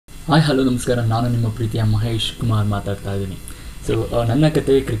Hi hello ನಮಸ್ಕಾರ. ನಾನು ನಿಮ್ಮ ಪ್ರೀತಿಯ ಮಹೇಶ್ ಕುಮಾರ್ ಮಾತಾಡ್ತಾ ಇದ್ದೀನಿ. ಸೊ ನನ್ನ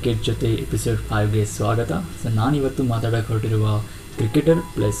ಕತೆ ಕ್ರಿಕೆಟ್ ಜೊತೆ ಎಪಿಸೋಡ್ 5ಗೆ ಸ್ವಾಗತ. ಸೊ ನಾನಿವತ್ತು ಮಾತಾಡೋಕೆ ಹೊರಟಿರುವ ಕ್ರಿಕೆಟರ್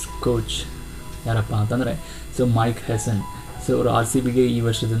ಪ್ಲಸ್ ಕೋಚ್ ಯಾರಪ್ಪ ಅಂತಂದರೆ ಮೈಕ್ ಹೆಸನ್. ಸೊ ಅವರು RCBಗೆ ಈ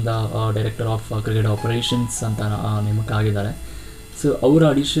ವರ್ಷದಿಂದ ಡೈರೆಕ್ಟರ್ ಆಫ್ ಕ್ರಿಕೆಟ್ ಆಪರೇಷನ್ಸ್ ಅಂತ ನೇಮಕ ಆಗಿದ್ದಾರೆ. ಸೊ ಅವರ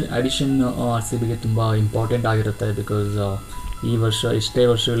ಅಡಿಷನ್ RCBಗೆ ತುಂಬ ಇಂಪಾರ್ಟೆಂಟ್ ಆಗಿರುತ್ತೆ. ಬಿಕಾಸ್ ಈ ವರ್ಷ ಇಷ್ಟೇ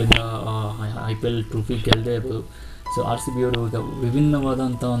ವರ್ಷಗಳಿಂದ IPL ಟ್ರೋಫಿ ಗೆಲ್ಲದೇ ಇರ್ಬೋದು. ಸೊ RCB ಅವರು ಈಗ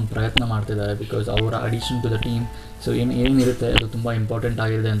ವಿಭಿನ್ನವಾದಂಥ ಒಂದು ಪ್ರಯತ್ನ ಮಾಡ್ತಿದ್ದಾರೆ. ಬಿಕಾಸ್ ಅವರ ಅಡಿಷನ್ ಟು ದ ಟೀಮ್ ಏನಿರುತ್ತೆ ಅದು ತುಂಬ ಇಂಪಾರ್ಟೆಂಟ್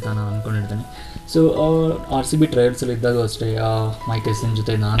ಆಗಿದೆ ಅಂತ ನಾನು ಅಂದ್ಕೊಂಡಿರ್ತೀನಿ. ಸೊ RCB ಟ್ರಯಲ್ಸಲ್ಲಿ ಇದ್ದಾಗ ಅಷ್ಟೇ ಮೈಕ್ ಹೆಸನ್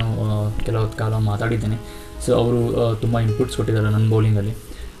ಜೊತೆ ನಾನು ಕೆಲವು ಕಾಲ ಮಾತಾಡಿದ್ದೀನಿ. ಸೊ ಅವರು ತುಂಬ ಇನ್ಪುಟ್ಸ್ ಕೊಟ್ಟಿದ್ದಾರೆ ನನ್ನ ಬೌಲಿಂಗಲ್ಲಿ.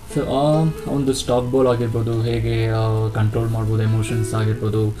 ಸೊ ಒಂದು ಸ್ಟಾಕ್ ಬಾಲ್ ಆಗಿರ್ಬೋದು, ಹೇಗೆ ಕಂಟ್ರೋಲ್ ಮಾಡ್ಬೋದು, ಎಮೋಷನ್ಸ್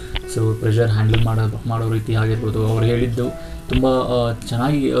ಆಗಿರ್ಬೋದು, ಸೊ ಪ್ರೆಷರ್ ಹ್ಯಾಂಡಲ್ ಮಾಡೋ ರೀತಿ ಆಗಿರ್ಬೋದು, ಅವ್ರು ಹೇಳಿದ್ದು ತುಂಬ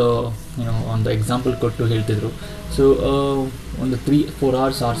ಚೆನ್ನಾಗಿ ಒಂದು ಎಕ್ಸಾಂಪಲ್ ಕೊಟ್ಟು ಹೇಳ್ತಿದ್ರು. ಸೊ ಒಂದು 3-4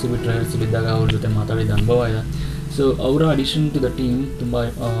 hours RCB ಟ್ರಯಲ್ಸಲ್ಲಿದ್ದಾಗ ಅವ್ರ ಜೊತೆ ಮಾತಾಡಿದ ಅನುಭವ ಇದೆ. ಸೊ ಅವರ ಅಡಿಷನ್ ಟು ದ ಟೀಮ್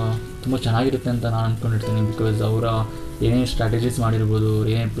ತುಂಬ ಚೆನ್ನಾಗಿರುತ್ತೆ ಅಂತ ನಾನು ಅಂದ್ಕೊಂಡಿರ್ತೀನಿ. ಬಿಕಾಸ್ ಅವರ ಏನೇ ಸ್ಟ್ರಾಟಜೀಸ್ ಮಾಡಿರ್ಬೋದು,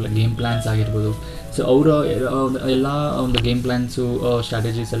 ಏನೇ ಗೇಮ್ ಪ್ಲ್ಯಾನ್ಸ್ ಆಗಿರ್ಬೋದು, ಸೊ ಅವರ ಎಲ್ಲ ಒಂದು ಗೇಮ್ ಪ್ಲ್ಯಾನ್ಸು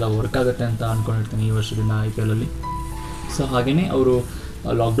ಸ್ಟ್ರಾಟಜೀಸ್ ಎಲ್ಲ ವರ್ಕ್ ಆಗುತ್ತೆ ಅಂತ ಅಂದ್ಕೊಂಡಿರ್ತೀನಿ ಈ ವರ್ಷದಿಂದ IPLಲ್ಲಿ. ಸೊ ಹಾಗೆಯೇ ಅವರು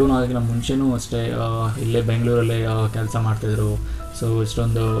ಲಾಕ್ಡೌನ್ ಆಗಿನ ಮುಂಚೆನೂ ಅಷ್ಟೇ ಇಲ್ಲೇ ಬೆಂಗಳೂರಲ್ಲೇ ಕೆಲಸ ಮಾಡ್ತಾಯಿದ್ರು. ಸೊ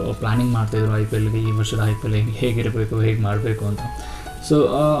ಇಷ್ಟೊಂದು ಪ್ಲ್ಯಾನಿಂಗ್ ಮಾಡ್ತಾಯಿದ್ರು IPLಗೆ, ಈ ವರ್ಷದ IPL ಹೇಗಿರಬೇಕು, ಹೇಗೆ ಮಾಡಬೇಕು ಅಂತ. ಸೊ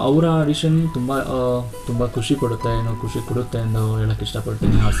ಅವರ ಅಡಿಷನ್ ತುಂಬ ಖುಷಿ ಕೊಡುತ್ತೆ ಎಂದು ಹೇಳೋಕ್ಕೆ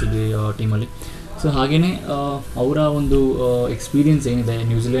ಇಷ್ಟಪಡ್ತೀನಿ RCB ಟೀಮಲ್ಲಿ. ಸೊ ಹಾಗೆಯೇ ಅವರ ಒಂದು ಎಕ್ಸ್ಪೀರಿಯನ್ಸ್ ಏನಿದೆ,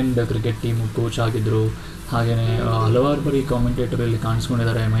 ನ್ಯೂಜಿಲೆಂಡ್ ಕ್ರಿಕೆಟ್ ಟೀಮ್ ಕೋಚ್ ಆಗಿದ್ದರು. ಹಾಗೆಯೇ ಹಲವಾರು ಬಾರಿ ಕಾಮೆಂಟೇಟರಲ್ಲಿ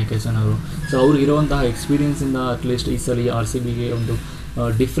ಕಾಣಿಸ್ಕೊಂಡಿದ್ದಾರೆ ಮೈಕ್ ಹೆಸನ್ ಅವರು. ಸೊ ಅವ್ರಿಗಿರುವಂತಹ ಎಕ್ಸ್ಪೀರಿಯನ್ಸಿಂದ ಅಟ್ಲೀಸ್ಟ್ ಈ ಸಲ RCBಗೆ ಒಂದು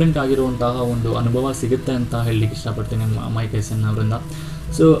ಡಿಫ್ರೆಂಟ್ ಆಗಿರುವಂತಹ ಒಂದು ಅನುಭವ ಸಿಗುತ್ತೆ ಅಂತ ಹೇಳಲಿಕ್ಕೆ ಇಷ್ಟಪಡ್ತೀನಿ ಮೈಕ್ ಹೆಸನ್ ಅವರಿಂದ.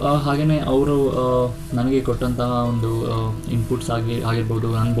 ಸೊ ಹಾಗೆಯೇ ಅವರು ನನಗೆ ಕೊಟ್ಟಂತಹ ಒಂದು ಇನ್ಪುಟ್ಸ್ ಆಗಿರ್ಬೋದು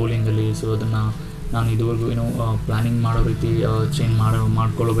ನನ್ನ ಬೌಲಿಂಗಲ್ಲಿ. ಸೊ ಅದನ್ನು ನಾನು ಇದುವರೆಗೂ ಪ್ಲ್ಯಾನಿಂಗ್ ಮಾಡೋ ರೀತಿ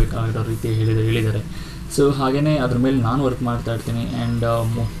ಮಾಡ್ಕೊಳ್ಬೇಕಾಗಿರೋ ರೀತಿ ಹೇಳಿದ್ದಾರೆ. ಸೊ ಹಾಗೆಯೇ ಅದ್ರ ಮೇಲೆ ನಾನು ವರ್ಕ್ ಮಾಡ್ತಾ ಇರ್ತೀನಿ. ಆ್ಯಂಡ್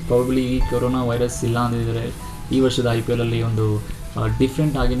ಪ್ರಾಬಬ್ಲಿ ಈ ಕೊರೋನಾ ವೈರಸ್ ಇಲ್ಲ ಅಂದಿದ್ದರೆ ಈ ವರ್ಷದ IPLಲ್ಲಿ ಒಂದು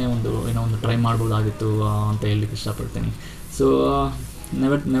ಡಿಫ್ರೆಂಟ್ ಆಗಿಯೇ ಒಂದು ಟ್ರೈ ಮಾಡ್ಬೋದಾಗಿತ್ತು ಅಂತ ಹೇಳಲಿಕ್ಕೆ ಇಷ್ಟಪಡ್ತೀನಿ. So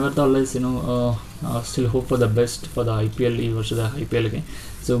never the less still hope for the best for the IPL ಈ ವರ್ಷದ IPLಗೆ.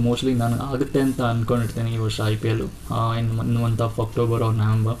 ಸೊ ಮೋಸ್ಟ್ಲಿ ನಾನು ಆಗುತ್ತೆ ಅಂತ ಅಂದ್ಕೊಂಡಿರ್ತೀನಿ ಈ ವರ್ಷ IPL in month of October R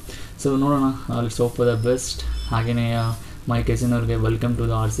November. So ನೋಡೋಣ, let's hope for the best. ಹಾಗೆಯೇ ಮೈಕ್ ಹೆಸನ್ ಅವ್ರಿಗೆ ವೆಲ್ಕಮ್ ಟು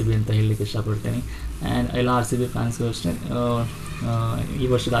ದ RCB ಅಂತ ಹೇಳಲಿಕ್ಕೆ ಇಷ್ಟಪಡ್ತೀನಿ. ಆ್ಯಂಡ್ ಎಲ್ಲ RCB ಫ್ಯಾನ್ಸ್ಗೂ ಅಷ್ಟೇ ಈ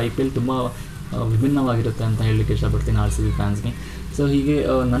ವರ್ಷದ IPL ತುಂಬ ವಿಭಿನ್ನವಾಗಿರುತ್ತೆ ಅಂತ ಹೇಳಲಿಕ್ಕೆ ಇಷ್ಟಪಡ್ತೀನಿ RCB ಫ್ಯಾನ್ಸ್ಗೆ. ಸೊ ಹೀಗೆ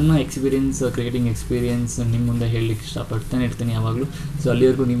ನನ್ನ ಕ್ರಿಕೆಟಿಂಗ್ ಎಕ್ಸ್ಪೀರಿಯೆನ್ಸ್ ನಿಮ್ಮ ಮುಂದೆ ಹೇಳಲಿಕ್ಕೆ ಇಷ್ಟಪಡ್ತಾನೆ ಇರ್ತೀನಿ ಯಾವಾಗಲೂ. ಸೊ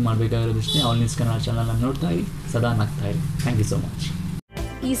ಅಲ್ಲಿವರೆಗೂ ನೀವು ಮಾಡಬೇಕಾಗಿರೋದಿಷ್ಟೇ, ಆಲ್ ನ್ಯೂಸ್ ಕನ್ನಡ ಚಾನಲನ್ನು ನೋಡ್ತಾ ಇರಿ, ಸದಾ ನಗ್ತಾ ಇರಿ. Thank you so much.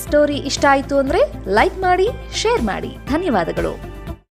 ಈ ಸ್ಟೋರಿ ಇಷ್ಟ ಆಯಿತು ಅಂದರೆ ಲೈಕ್ ಮಾಡಿ, ಶೇರ್ ಮಾಡಿ. ಧನ್ಯವಾದಗಳು.